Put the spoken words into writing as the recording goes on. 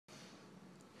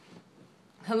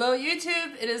Hello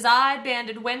YouTube, it is I,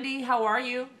 Banded Wendy. How are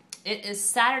you? It is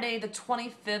Saturday the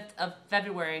 25th of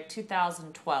February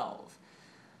 2012.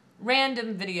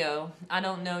 Random video. I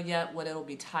don't know yet what it'll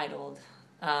be titled.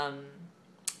 But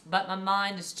my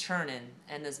mind is churning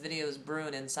and this video is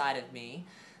brewing inside of me.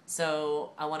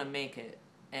 So I want to make it.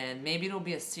 And maybe it'll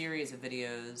be a series of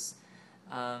videos.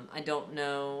 I don't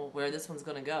know where this one's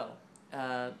going to go.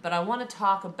 But I want to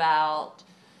talk about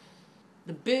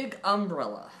the big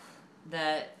umbrella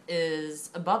that is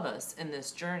above us in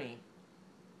this journey.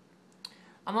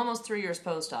 I'm almost 3 years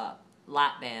post-op,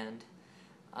 lap band.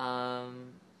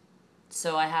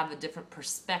 So I have a different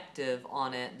perspective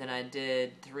on it than I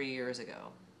did 3 years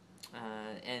ago.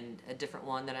 And a different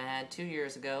one than I had 2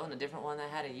 years ago and a different one that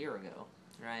I had a year ago,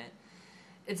 right?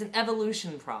 It's an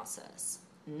evolution process.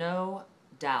 No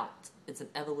doubt it's an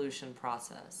evolution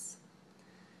process.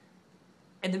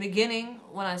 In the beginning,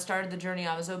 when I started the journey,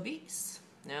 I was obese.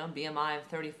 You know, BMI of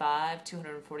 35,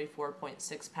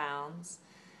 244.6 pounds.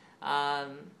 I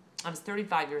was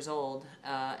 35 years old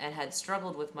and had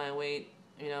struggled with my weight.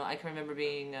 You know, I can remember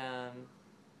being,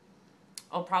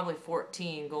 probably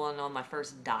 14, going on my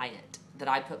first diet that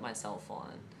I put myself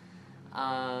on.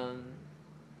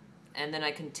 And then I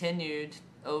continued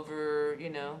over, you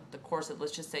know, the course of,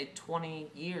 let's just say, 20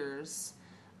 years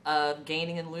of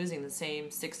gaining and losing the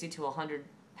same 60 to 100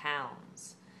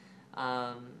 pounds.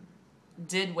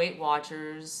 Did Weight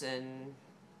Watchers and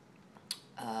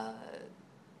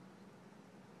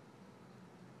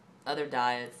other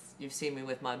diets. You've seen me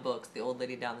with my books, The Old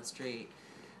Lady Down the Street.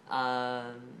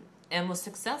 And was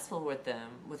successful with them,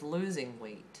 with losing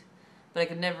weight. But I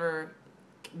could never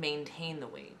maintain the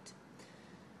weight.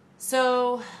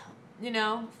 So, you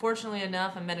know, fortunately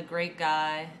enough, I met a great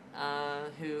guy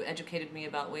who educated me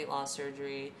about weight loss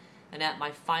surgery. And at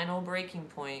my final breaking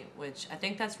point, which I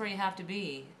think that's where you have to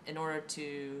be in order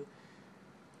to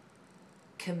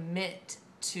commit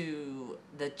to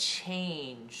the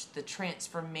change, the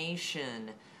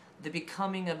transformation, the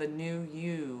becoming of a new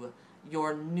you,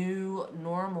 your new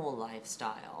normal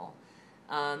lifestyle.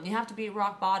 You have to be at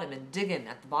rock bottom and digging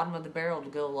at the bottom of the barrel to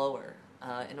go lower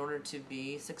in order to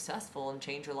be successful and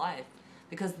change your life.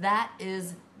 Because that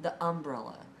is the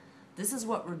umbrella. This is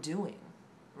what we're doing,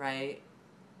 right?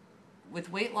 With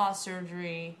weight loss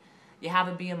surgery, you have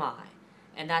a BMI,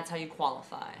 and that's how you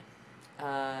qualify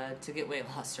to get weight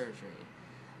loss surgery.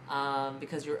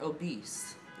 Because you're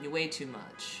obese, you weigh too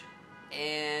much,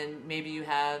 and maybe you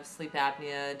have sleep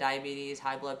apnea, diabetes,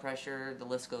 high blood pressure, the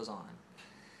list goes on.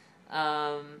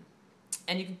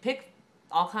 And you can pick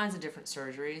all kinds of different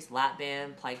surgeries: lap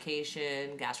band,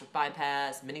 plication, gastric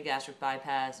bypass, mini gastric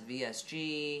bypass,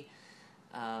 VSG.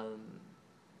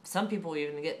 Some people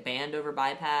even get band over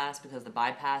bypass because the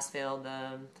bypass failed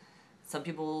them. Some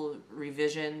people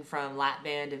revision from lap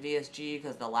band to VSG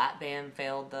because the lap band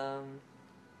failed them.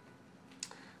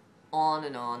 On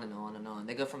and on and on and on.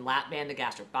 They go from lap band to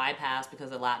gastric bypass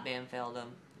because the lap band failed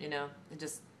them. You know, it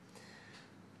just...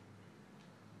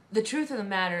 The truth of the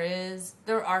matter is,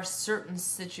 there are certain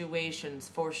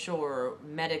situations for sure,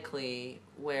 medically,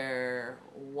 where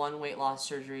one weight loss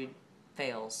surgery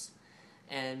fails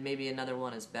and maybe another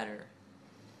one is better.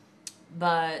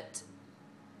 But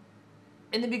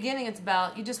in the beginning, it's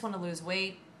about, you just want to lose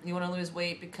weight. You want to lose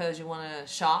weight because you want to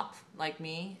shop like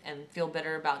me and feel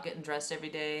better about getting dressed every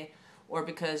day, or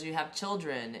because you have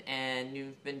children and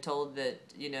you've been told that,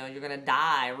 you know, you're going to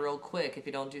die real quick if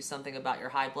you don't do something about your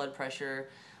high blood pressure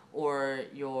or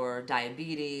your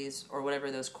diabetes or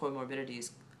whatever those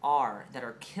comorbidities are that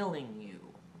are killing you,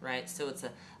 right? So it's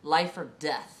a life or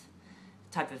death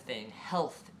type of thing,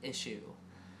 health issue.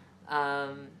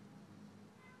 And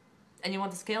you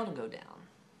want the scale to go down.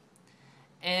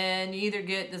 And you either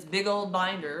get this big old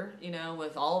binder, you know,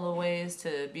 with all the ways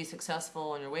to be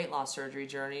successful in your weight loss surgery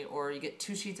journey, or you get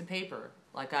 2 sheets of paper,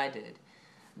 like I did,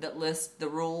 that list the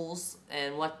rules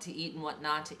and what to eat and what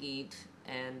not to eat,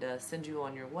 and send you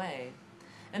on your way.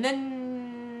 And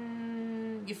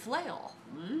then you flail.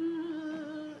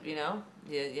 You know,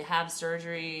 you have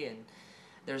surgery, and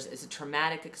it's a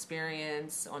traumatic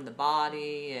experience on the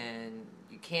body, and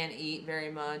you can't eat very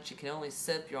much. You can only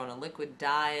sip. You're on a liquid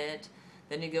diet.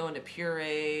 Then you go into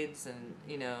purees, and,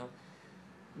 you know,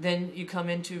 then you come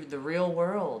into the real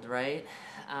world, right?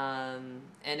 And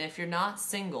if you're not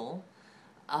single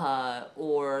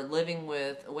or living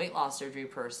with a weight loss surgery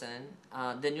person,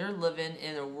 then you're living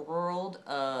in a world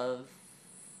of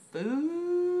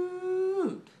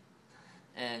food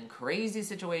and crazy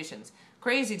situations.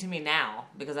 Crazy to me now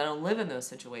because I don't live in those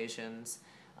situations.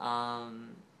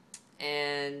 And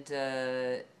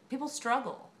people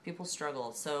struggle. People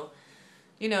struggle. So,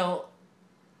 you know,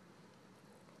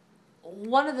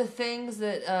 one of the things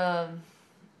that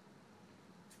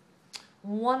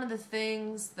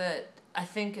I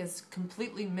think is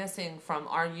completely missing from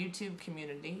our YouTube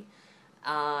community,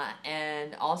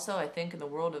 and also I think in the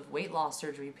world of weight loss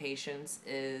surgery patients,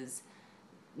 is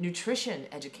nutrition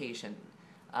education,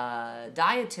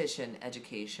 dietitian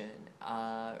education,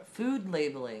 food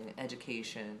labeling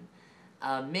education,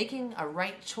 making a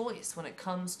right choice when it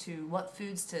comes to what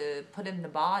foods to put in the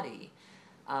body,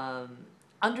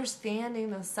 understanding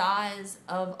the size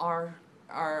of our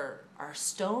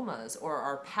stomas or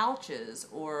our pouches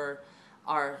or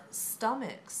our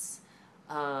stomachs,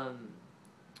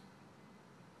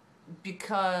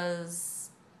 because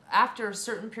after a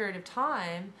certain period of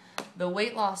time, the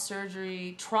weight loss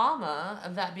surgery trauma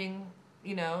of that being,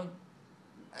 you know,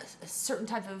 a certain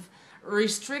type of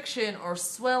restriction or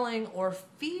swelling or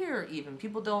fear even.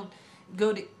 People don't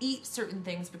go to eat certain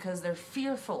things because they're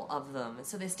fearful of them, and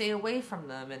so they stay away from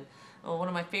them. And one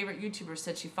of my favorite YouTubers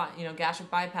said she fought, you know, gastric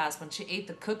bypass, when she ate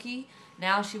the cookie,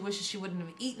 now she wishes she wouldn't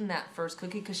have eaten that first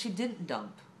cookie because she didn't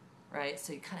dump, right?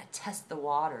 So you kind of test the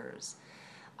waters.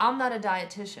 I'm not a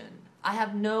dietitian. I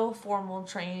have no formal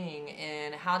training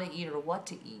in how to eat or what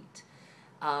to eat.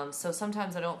 So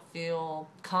sometimes I don't feel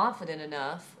confident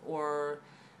enough or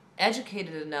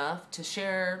educated enough to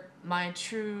share my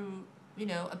true, you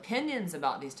know, opinions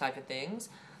about these type of things,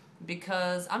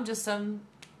 because I'm just some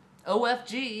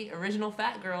OFG, original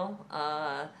fat girl,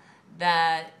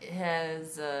 that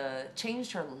has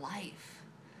changed her life.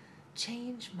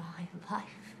 Changed my life.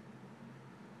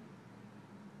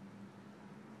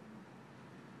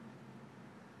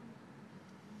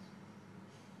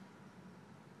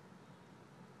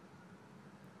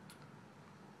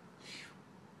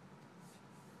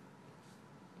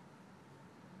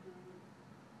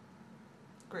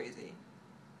 Crazy.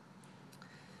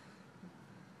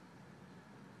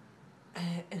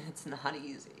 And it's not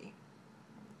easy.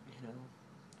 You know,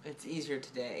 it's easier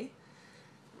today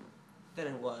than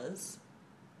it was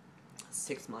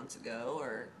 6 months ago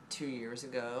or 2 years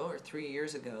ago or 3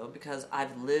 years ago, because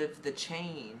I've lived the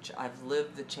change. I've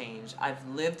lived the change. I've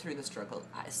lived through the struggles.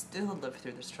 I still live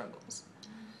through the struggles.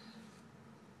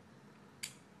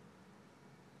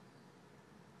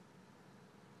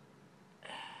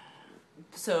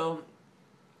 So,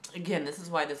 again, this is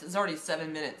why this is already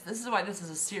 7 minutes. This is why this is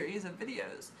a series of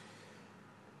videos.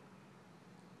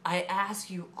 I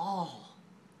ask you all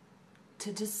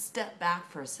to just step back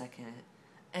for a second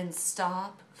and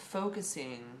stop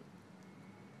focusing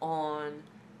on,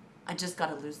 I just got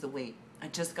to lose the weight. I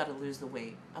just got to lose the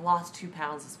weight. I lost 2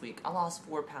 pounds this week. I lost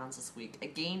 4 pounds this week. I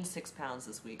gained 6 pounds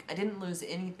this week. I didn't lose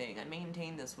anything. I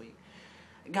maintained this week.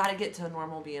 I got to get to a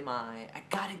normal BMI. I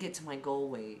got to get to my goal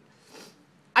weight.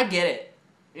 I get it.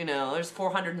 You know, there's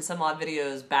 400 and some odd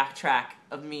videos backtrack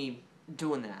of me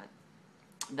doing that.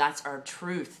 That's our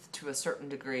truth to a certain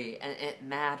degree, and it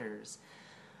matters.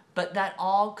 But that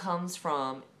all comes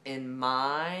from, in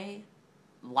my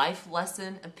life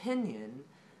lesson opinion,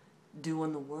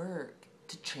 doing the work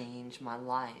to change my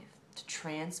life, to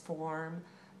transform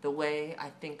the way I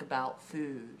think about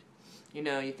food. You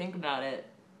know, you think about it,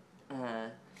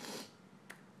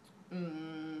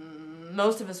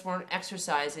 most of us weren't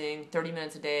exercising 30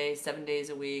 minutes a day, 7 days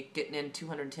a week, getting in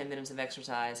 210 minutes of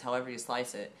exercise, however you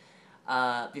slice it,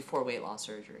 before weight loss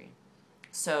surgery.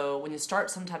 So when you start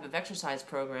some type of exercise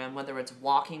program, whether it's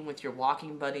walking with your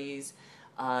walking buddies,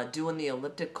 doing the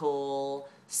elliptical,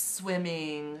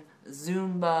 swimming,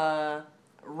 Zumba,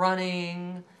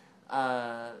 running,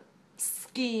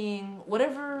 skiing,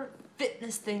 whatever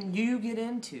fitness thing you get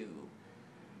into,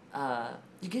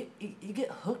 you get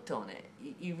hooked on it.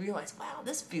 You realize, wow,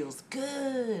 this feels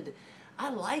good. I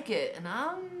like it, and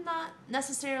I'm not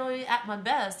necessarily at my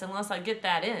best unless I get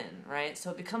that in, right? So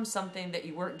it becomes something that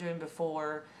you weren't doing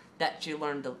before, that you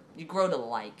grow to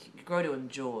like, you grow to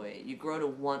enjoy, you grow to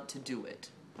want to do it,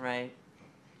 right?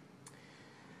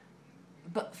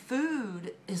 But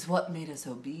food is what made us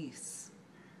obese,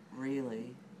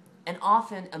 really. And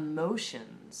often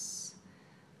emotions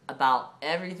about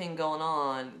everything going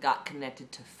on got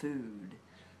connected to food.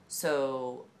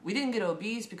 So we didn't get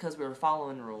obese because we were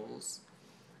following rules.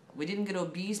 We didn't get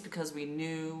obese because we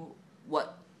knew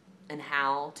what and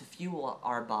how to fuel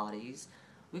our bodies.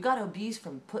 We got obese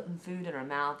from putting food in our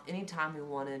mouth anytime we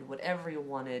wanted, whatever we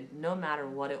wanted, no matter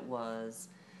what it was.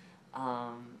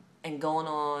 And going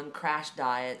on crash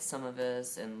diets, some of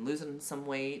us, and losing some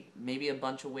weight, maybe a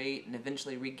bunch of weight, and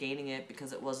eventually regaining it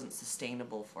because it wasn't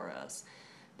sustainable for us.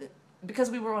 Because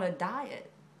we were on a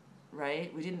diet,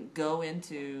 right? We didn't go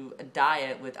into a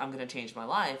diet with, I'm going to change my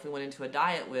life. We went into a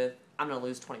diet with, I'm going to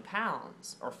lose 20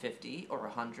 pounds, or 50, or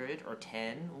 100, or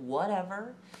 10,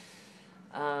 whatever.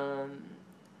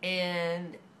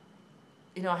 And,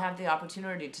 you know, I have the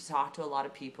opportunity to talk to a lot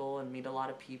of people and meet a lot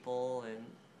of people and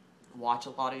watch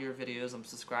a lot of your videos. I'm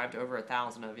subscribed to over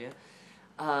 1,000 of you.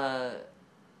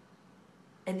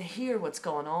 And hear what's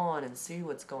going on and see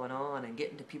what's going on and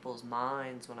get into people's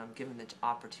minds when I'm given the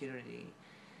opportunity.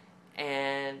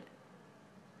 And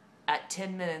at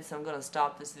 10 minutes, I'm going to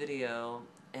stop this video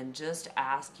and just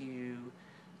ask you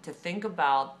to think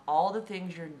about all the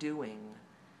things you're doing.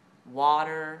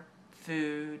 Water,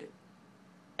 food,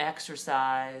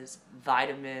 exercise,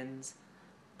 vitamins,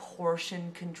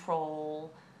 portion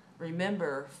control.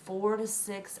 Remember, 4 to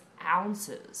 6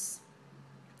 ounces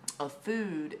of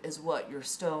food is what your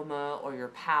stoma or your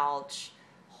pouch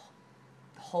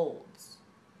holds,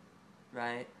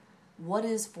 right? What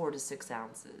is 4 to 6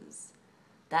 ounces?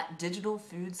 That digital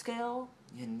food scale,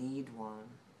 you need one.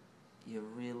 You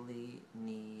really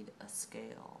need a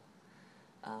scale.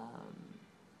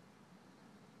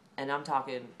 And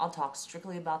I'll talk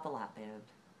strictly about the lap band.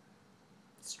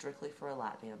 Strictly for a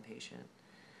lap band patient.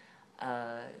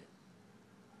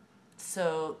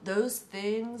 So those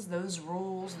things, those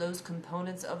rules, those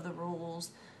components of the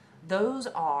rules, those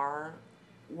are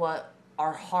what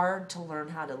are hard to learn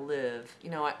how to live. You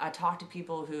know, I talk to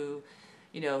people who,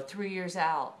 you know, 3 years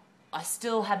out, I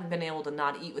still haven't been able to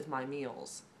not eat with my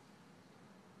meals.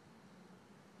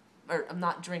 Or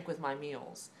not drink with my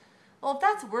meals. Well, if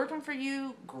that's working for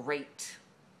you, great.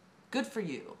 Good for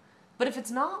you. But if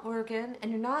it's not working and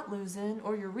you're not losing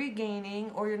or you're regaining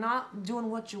or you're not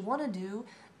doing what you want to do,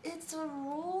 it's a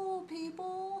rule,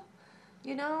 people.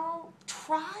 You know,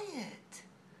 try it.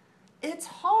 It's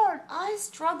hard. I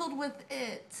struggled with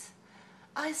it.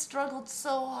 I struggled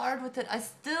so hard with it. I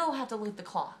still have to look at the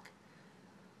clock.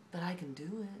 But I can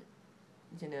do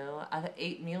it. You know, I've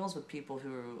ate meals with people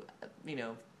who, you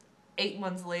know, 8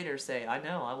 months later say, I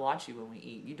know, I watch you when we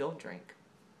eat. You don't drink.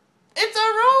 It's a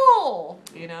rule,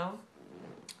 you know?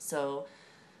 So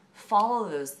follow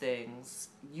those things,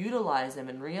 utilize them,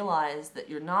 and realize that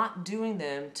you're not doing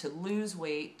them to lose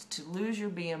weight, to lose your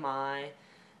BMI,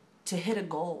 to hit a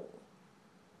goal.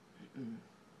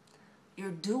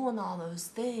 You're doing all those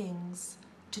things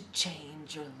to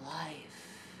change your life,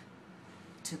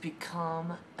 to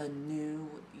become a new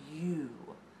you,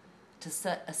 to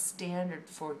set a standard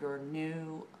for your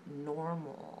new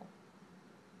normal.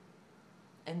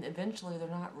 And eventually they're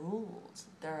not rules,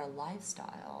 they're a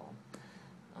lifestyle.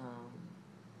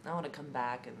 I want to come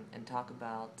back and talk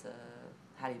about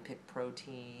how do you pick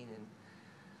protein and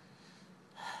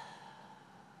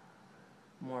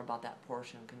more about that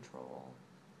portion control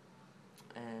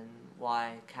and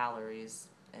why calories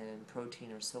and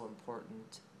protein are so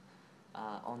important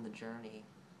on the journey.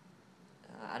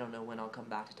 I don't know when I'll come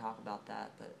back to talk about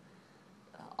that, but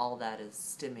all that is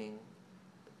stemming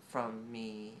from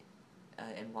me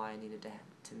and why I needed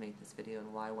to make this video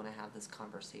and why I want to have this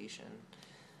conversation.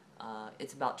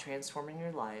 It's about transforming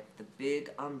your life. The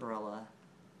big umbrella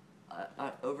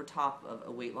over top of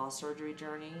a weight loss surgery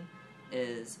journey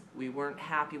is we weren't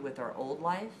happy with our old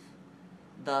life,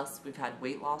 thus we've had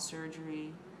weight loss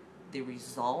surgery. The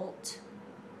result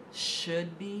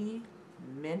should be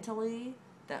mentally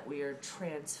that we are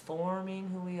transforming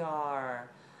who we are,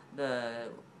 the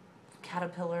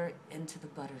caterpillar into the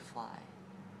butterfly,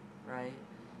 right?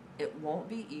 It won't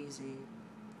be easy.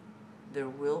 There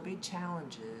will be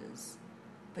challenges,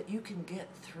 but you can get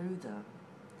through them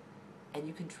and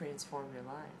you can transform your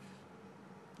life.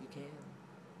 You can.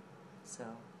 So,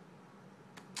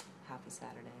 happy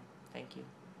Saturday. Thank you.